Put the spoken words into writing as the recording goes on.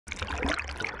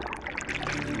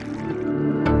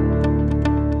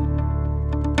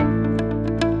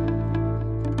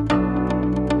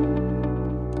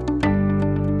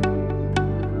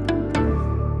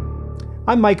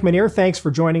I'm Mike Manier. Thanks for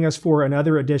joining us for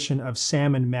another edition of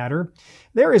Salmon Matter.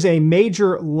 There is a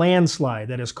major landslide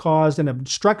that has caused an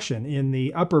obstruction in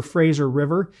the upper Fraser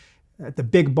River at the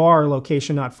Big Bar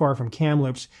location not far from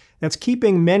Kamloops that's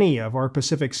keeping many of our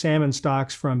Pacific salmon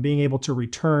stocks from being able to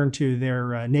return to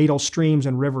their natal streams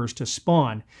and rivers to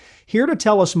spawn. Here to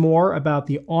tell us more about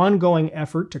the ongoing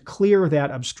effort to clear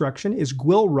that obstruction is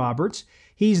Gwil Roberts.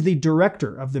 He's the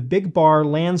director of the Big Bar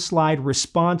Landslide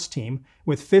Response team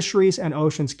with Fisheries and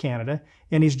Oceans Canada,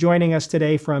 and he's joining us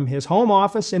today from his home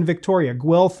office in Victoria.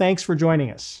 Gwil, thanks for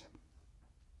joining us.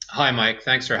 Hi, Mike.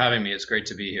 Thanks for having me. It's great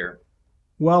to be here.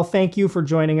 Well, thank you for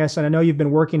joining us, and I know you've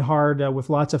been working hard with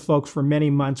lots of folks for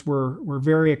many months. We're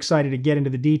very excited to get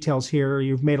into the details here.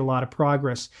 You've made a lot of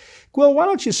progress. Gwil, why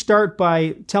don't you start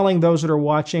by telling those that are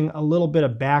watching a little bit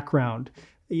of background?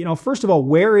 First of all,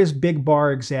 where is Big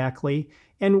Bar exactly?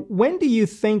 And when do you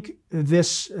think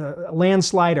this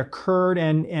landslide occurred,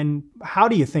 and how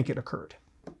do you think it occurred?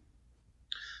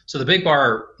 So the Big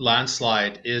Bar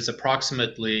landslide is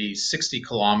approximately 60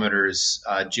 kilometers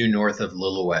due north of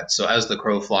Lillooet. So as the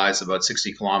crow flies, about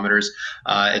 60 kilometers.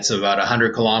 It's about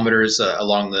 100 kilometers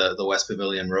along the West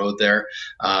Pavilion Road there.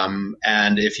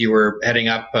 And if you were heading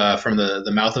up from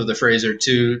the mouth of the Fraser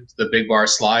to the Big Bar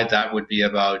slide, that would be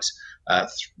about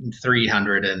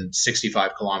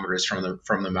 365 kilometers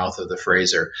from the mouth of the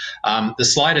Fraser. The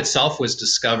slide itself was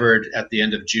discovered at the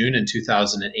end of June in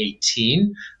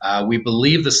 2018. We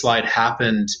believe the slide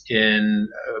happened in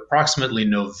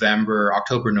approximately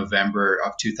October, November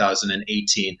of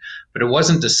 2018, but it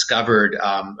wasn't discovered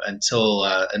until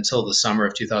the summer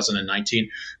of 2019,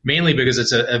 mainly because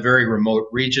it's a very remote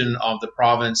region of the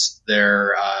province.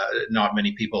 There, not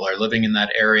many people are living in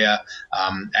that area,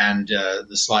 and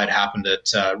the slide happened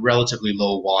at relatively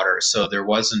low water, so there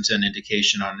wasn't an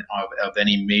indication of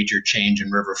any major change in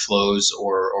river flows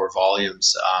or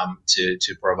volumes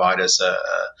to provide us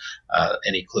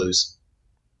any clues.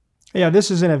 Yeah,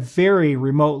 this is in a very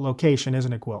remote location,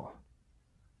 isn't it, Gwil?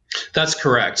 That's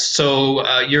correct. So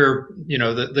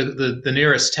the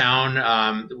nearest town,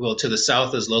 to the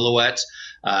south is Lillooet.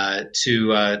 To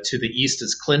the east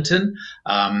is Clinton.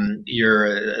 You're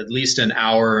at least an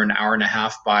hour and a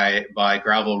half by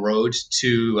gravel road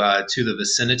to the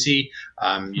vicinity.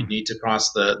 You need to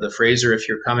cross the Fraser if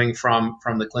you're coming from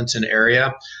the Clinton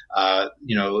area.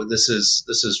 This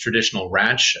is traditional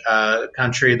ranch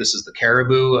country. This is the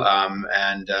Caribou,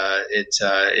 and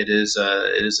it is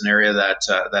an area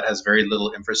that has very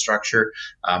little infrastructure.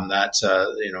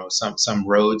 Some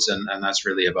roads, and that's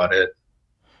really about it.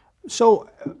 So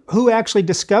who actually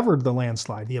discovered the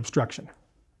landslide, the obstruction?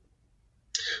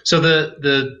 So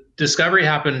the discovery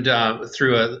happened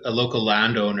through a local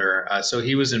landowner. So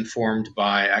he was informed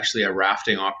by actually a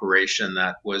rafting operation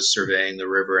that was surveying the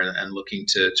river and looking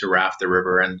to raft the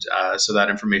river. And so that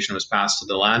information was passed to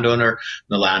the landowner.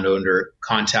 The landowner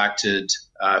contacted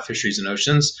Fisheries and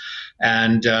Oceans.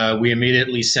 And we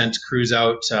immediately sent crews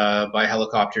out by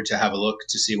helicopter to have a look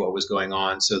to see what was going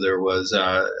on. So there was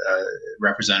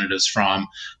representatives from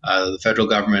the federal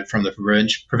government, from the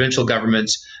provincial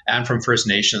government, and from First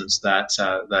Nations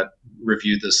that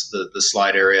reviewed the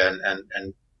slide area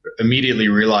and immediately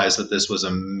realized that this was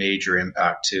a major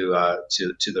impact to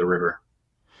the river.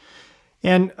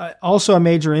 And also a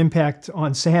major impact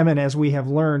on salmon, as we have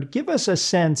learned. Give us a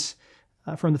sense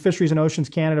from the Fisheries and Oceans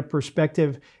Canada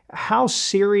perspective, how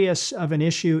serious of an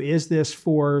issue is this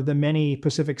for the many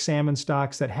Pacific salmon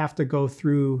stocks that have to go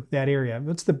through that area?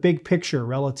 What's the big picture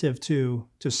relative to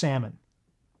salmon?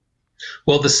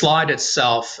 Well, the slide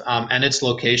itself and its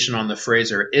location on the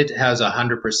Fraser, it has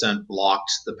 100%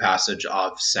 blocked the passage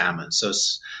of salmon. So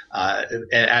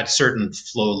at certain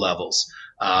flow levels.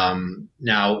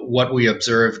 Now, what we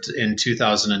observed in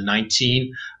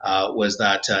 2019 was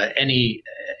that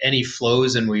any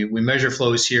flows, and we measure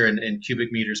flows here in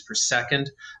cubic meters per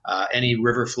second, any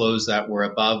river flows that were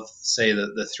above, say,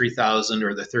 the 3,000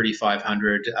 or the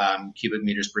 3,500 cubic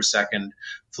meters per second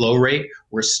flow rate,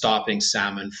 were stopping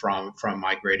salmon from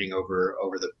migrating over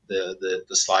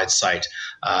the slide site.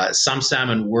 Some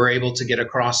salmon were able to get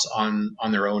across on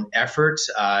their own effort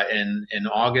in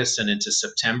August and into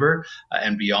September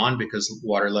and beyond, because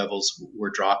water levels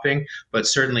were dropping. But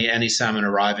certainly any salmon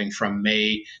arriving from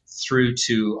May through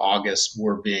to August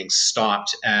were being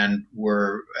stopped, and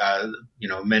were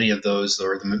many of those,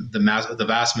 or the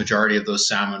vast majority of those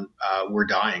salmon were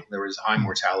dying. There was a high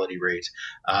mortality rate.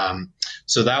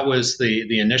 So So that was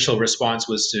the initial response,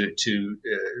 was to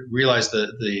realize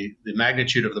the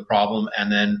magnitude of the problem,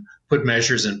 and then put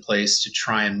measures in place to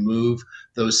try and move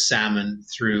those salmon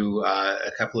through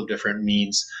a couple of different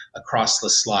means across the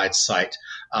slide site.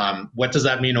 What does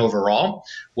that mean overall?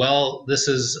 Well, this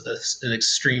is an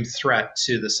extreme threat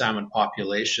to the salmon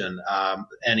population.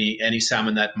 Any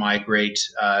salmon that migrate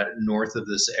north of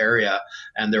this area,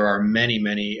 and there are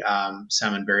many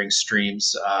salmon-bearing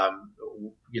streams.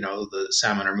 The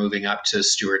salmon are moving up to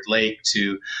Stewart Lake,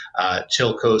 to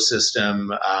Chilco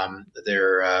system.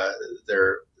 There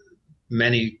are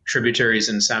many tributaries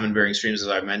and salmon-bearing streams, as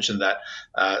I mentioned, that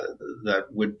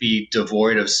would be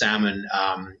devoid of salmon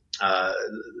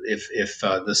if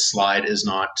the slide is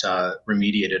not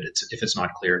remediated, if it's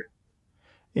not cleared.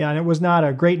 Yeah, and it was not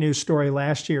a great news story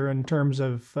last year in terms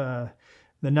of the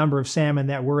number of salmon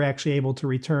that were actually able to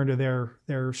return to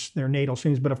their natal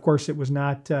streams. But of course, it was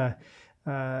not.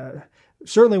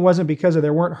 Certainly wasn't because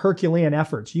there weren't Herculean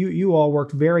efforts. You all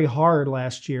worked very hard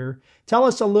last year. Tell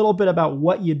us a little bit about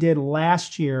what you did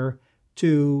last year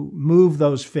to move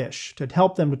those fish, to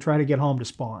help them to try to get home to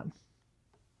spawn.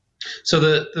 So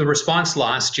the response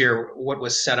last year, what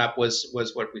was set up was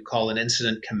what we call an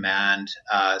incident command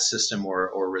system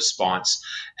or response,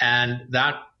 and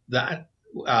the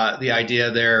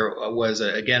idea there was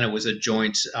it was a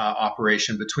joint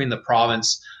operation between the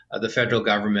province, the federal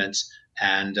government,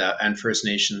 and First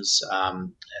Nations.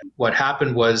 What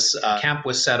happened was camp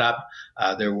was set up.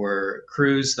 There were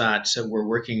crews that were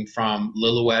working from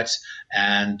Lillooet,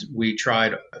 and we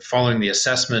tried, following the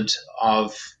assessment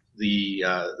of the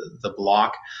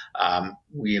block,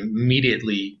 we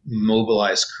immediately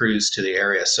mobilized crews to the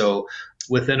area. So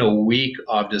within a week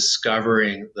of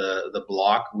discovering the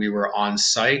block, we were on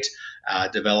site,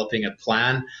 developing a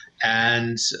plan.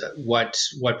 And what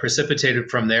precipitated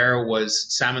from there was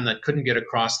salmon that couldn't get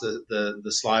across the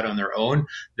slide on their own.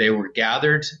 They were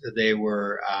gathered, they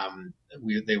were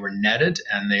netted,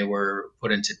 and they were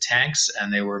put into tanks,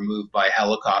 and they were moved by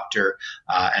helicopter,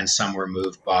 and some were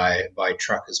moved by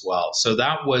truck as well. So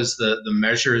that was the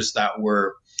measures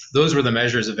those were the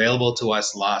measures available to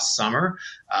us last summer.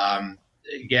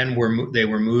 Again, they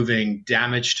were moving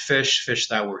damaged fish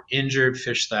that were injured,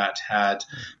 fish that had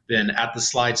been at the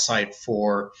slide site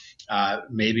for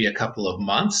maybe a couple of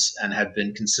months and had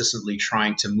been consistently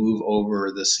trying to move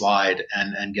over the slide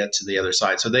and get to the other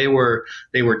side. So they were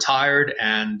tired,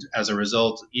 and as a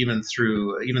result, even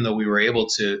though we were able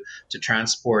to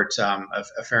transport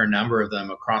a fair number of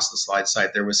them across the slide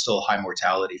site, there was still high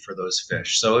mortality for those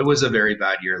fish. So it was a very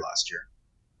bad year last year.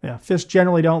 Yeah, fish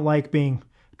generally don't like being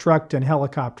trucked and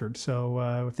helicoptered.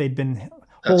 So if they'd been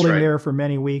holding there for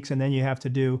many weeks, and then you have to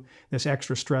do this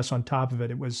extra stress on top of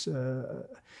it, it was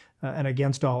an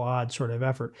against all odds sort of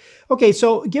effort. Okay,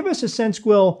 so give us a sense,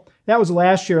 Gwil. That was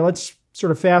last year. Let's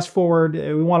sort of fast forward.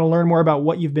 We want to learn more about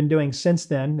what you've been doing since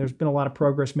then. There's been a lot of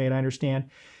progress made, I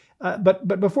understand.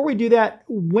 But before we do that,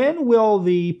 when will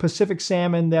the Pacific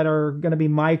salmon that are going to be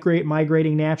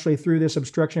migrating naturally through this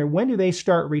obstruction, when do they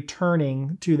start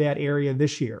returning to that area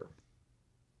this year?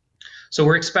 So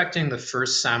we're expecting the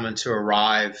first salmon to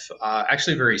arrive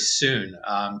actually very soon,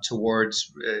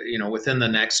 towards, within the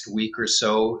next week or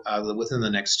so, within the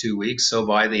next 2 weeks. So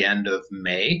by the end of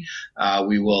May,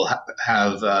 we will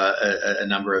have a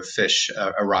number of fish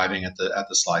arriving at the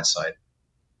slide site.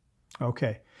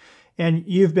 Okay. And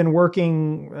you've been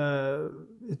working,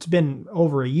 it's been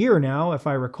over a year now, if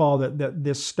I recall, that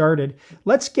this started.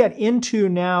 Let's get into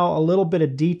now a little bit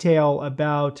of detail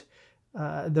about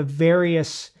the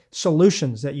various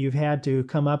solutions that you've had to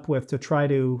come up with to try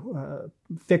to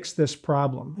fix this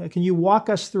problem. Can you walk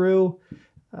us through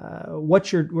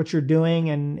what you're doing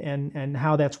and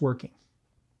how that's working?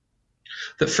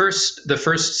 The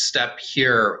first step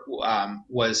here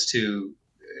was to,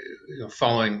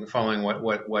 following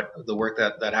what the work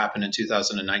that happened in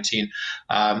 2019,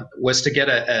 was to get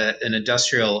an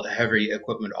industrial heavy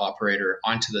equipment operator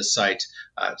onto the site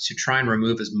to try and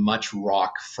remove as much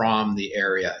rock from the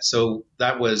area. So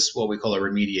that was what we call a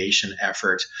remediation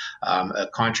effort. A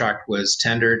contract was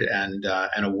tendered and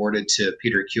awarded to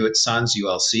Peter Kiewit's Sons,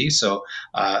 ULC, so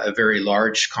a very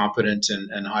large, competent,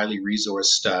 and highly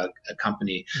resourced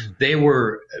company.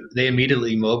 Mm. They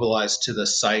immediately mobilized to the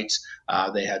site.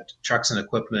 They had trucks and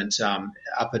equipment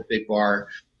up at Big Bar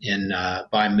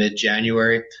by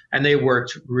mid-January, and they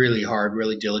worked really hard,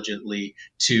 really diligently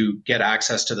to get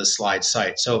access to the slide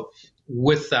site. So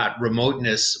with that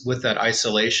remoteness, with that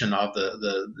isolation of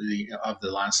the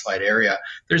landslide area,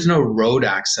 there's no road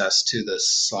access to the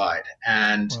slide.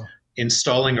 And wow.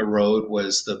 installing a road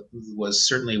was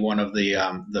certainly one of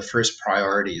the first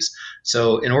priorities.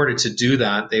 So in order to do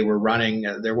that, they were running.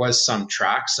 There was some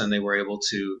tracks, and they were able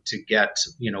to get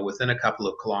within a couple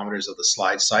of kilometers of the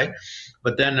slide site.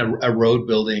 But then a road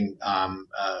building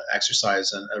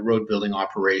exercise and a road building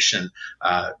operation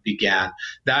began.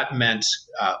 That meant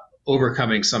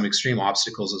overcoming some extreme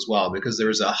obstacles as well, because there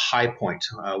was a high point,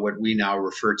 what we now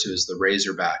refer to as the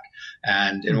Razorback.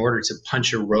 And in order to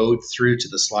punch a road through to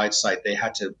the slide site, they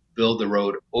had to build the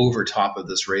road over top of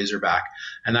this Razorback.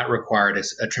 And that required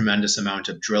a tremendous amount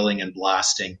of drilling and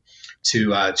blasting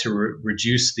to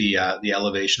reduce the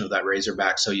elevation of that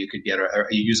Razorback, so you could get a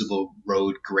usable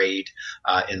road grade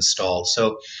installed.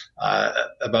 So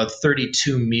about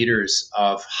 32 meters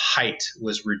of height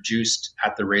was reduced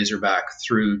at the Razorback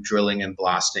through drilling and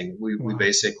blasting. We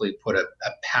basically put a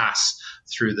pass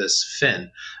through this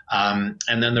fin,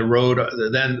 and then the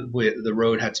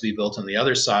road had to be built on the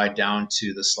other side down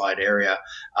to the slide area.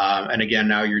 And again,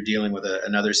 now you're dealing with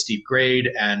another steep grade,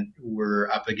 and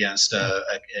we're up against a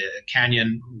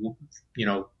canyon.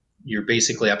 You're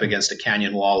basically up against a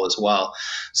canyon wall as well.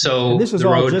 So and this is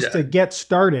all just to get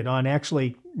started on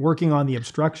actually working on the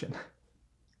obstruction.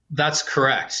 That's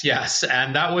correct. Yes,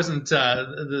 and that wasn't.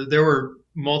 There were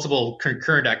multiple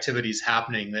concurrent activities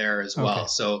happening there as well. Okay.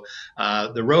 So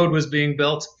the road was being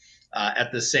built.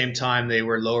 At the same time, they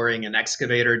were lowering an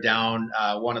excavator down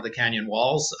one of the canyon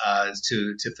walls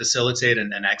to facilitate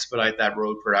and expedite that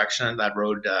road production, that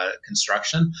road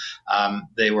construction.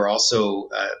 They were also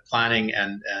planning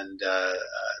and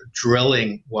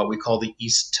drilling what we call the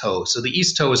east toe. So the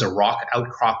east toe is a rock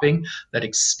outcropping that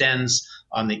extends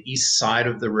on the east side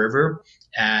of the river,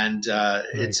 and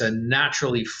it's a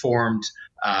naturally formed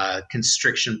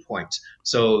constriction point.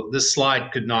 So this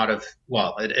slide could not have,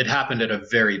 it happened at a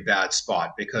very bad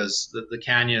spot, because the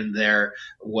canyon there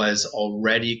was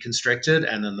already constricted,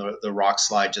 and then the rock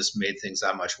slide just made things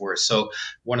that much worse. So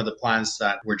one of the plans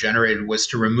that were generated was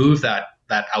to remove that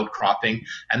outcropping,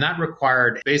 and that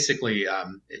required basically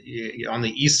on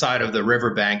the east side of the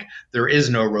riverbank, there is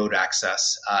no road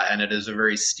access, and it is a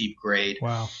very steep grade.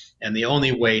 Wow. And the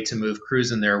only way to move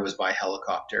crews in there was by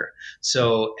helicopter.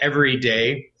 So every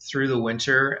day through the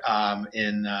winter,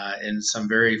 in some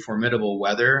very formidable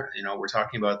weather, we're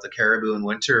talking about the Caribou in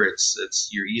winter.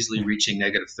 You're easily reaching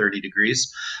negative 30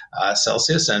 degrees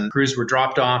Celsius, and crews were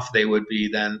dropped off. They would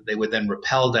then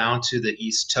rappel down to the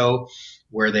east toe,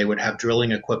 where they would have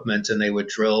drilling equipment, and they would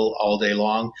drill all day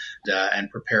long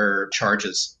and prepare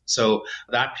charges. So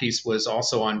that piece was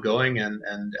also ongoing,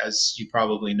 and as you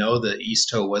probably know, the east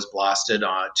toe was blasted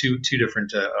on two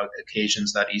different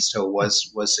occasions. That east toe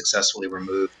was successfully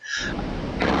removed.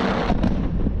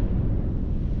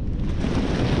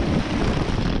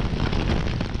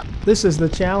 This is the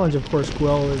challenge, of course,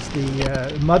 Gwil, is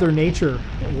the Mother Nature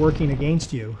working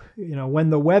against you. When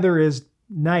the weather is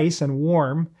nice and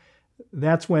warm,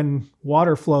 that's when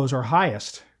water flows are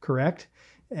highest, correct?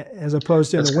 As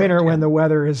opposed to in the winter, when the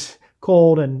weather is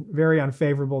cold and very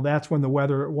unfavorable, that's when the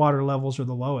water levels are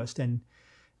the lowest. And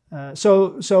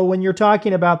so when you're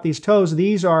talking about these toes,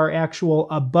 these are actual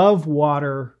above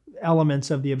water elements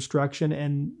of the obstruction,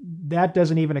 and that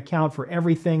doesn't even account for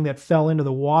everything that fell into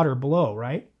the water below,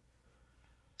 right?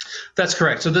 That's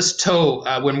correct. So this toe,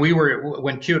 when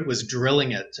Kiewit was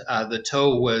drilling it, the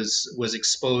toe was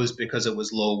exposed because it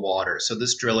was low water. So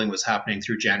this drilling was happening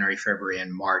through January, February,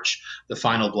 and March. The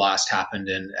final blast happened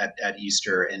at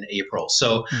Easter in April.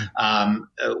 So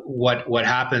what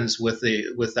happens with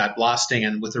that blasting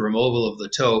and with the removal of the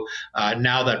toe?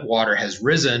 Now that water has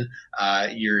risen,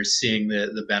 you're seeing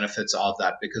the benefits of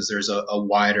that, because there's a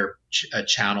wider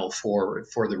channel for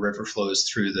the river flows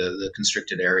through the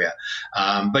constricted area.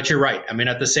 But you're right. I mean,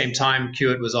 at the same time,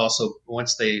 Kiewit was also,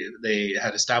 once they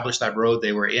had established that road,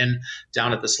 they were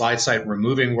down at the slide site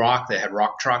removing rock. They had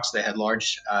rock trucks. They had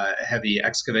large, heavy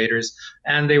excavators,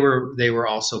 and they were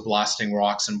also blasting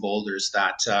rocks and boulders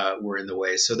that were in the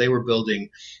way. So they were building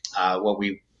what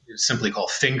we simply call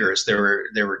fingers. There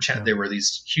were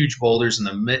these huge boulders in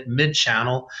the mid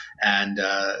channel, and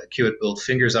Kiewit built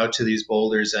fingers out to these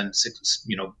boulders and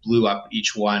blew up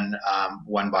each one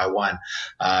one by one.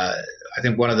 I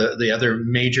think one of the other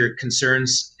major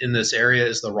concerns in this area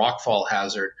is the rockfall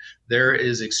hazard. There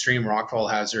is extreme rockfall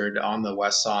hazard on the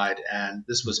west side, and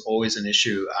this was always an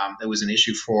issue. It was an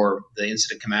issue for the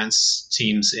incident command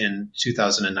teams in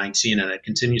 2019, and it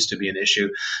continues to be an issue.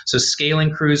 So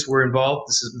scaling crews were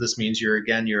involved. This means you're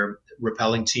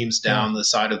rappelling teams down the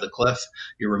side of the cliff.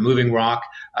 You're removing rock.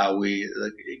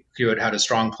 Kiewit had a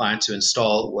strong plan to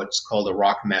install what's called a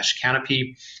rock mesh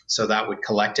canopy, so that would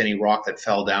collect any rock that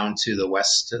fell down to the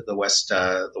west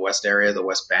area, the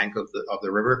west bank of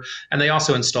the river. And they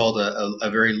also installed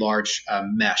a very large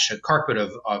mesh, a carpet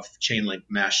of chain link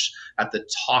mesh at the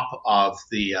top of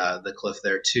the cliff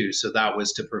there too. So that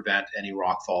was to prevent any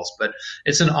rock falls. But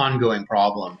it's an ongoing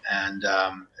problem, and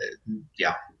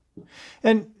yeah.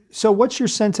 And so what's your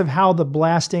sense of how the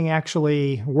blasting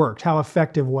actually worked? How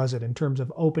effective was it in terms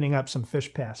of opening up some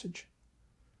fish passage?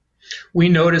 We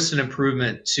noticed an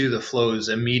improvement to the flows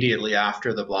immediately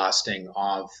after the blasting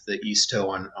of the East Toe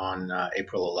on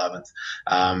April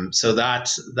 11th. So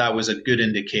that was a good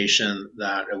indication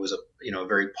that it was a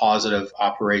very positive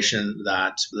operation,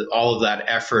 that all of that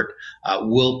effort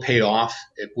will pay off.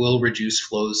 It will reduce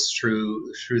flows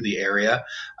through the area.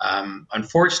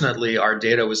 Unfortunately, our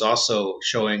data was also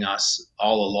showing us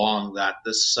all along that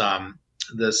this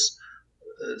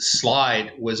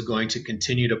slide was going to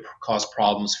continue to cause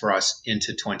problems for us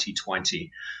into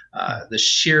 2020. The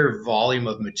sheer volume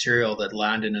of material that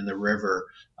landed in the river,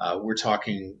 we're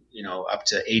talking, up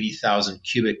to 80,000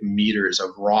 cubic meters of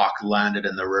rock landed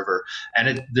in the river,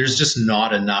 and there's just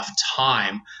not enough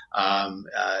time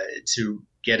to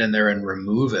get in there and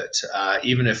remove it.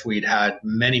 Even if we'd had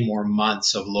many more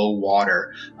months of low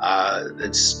water,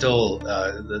 it's still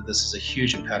this is a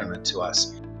huge impediment to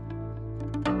us.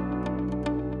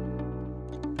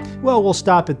 Well, we'll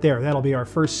stop it there. That'll be our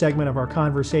first segment of our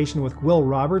conversation with Gwil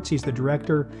Roberts. He's the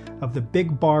director of the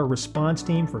Big Bar Response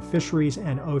Team for Fisheries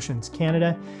and Oceans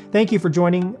Canada. Thank you for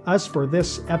joining us for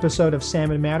this episode of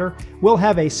Salmon Matter. We'll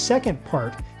have a second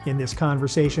part in this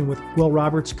conversation with Gwil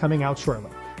Roberts coming out shortly.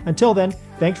 Until then,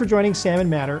 thanks for joining Salmon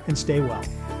Matter, and stay well.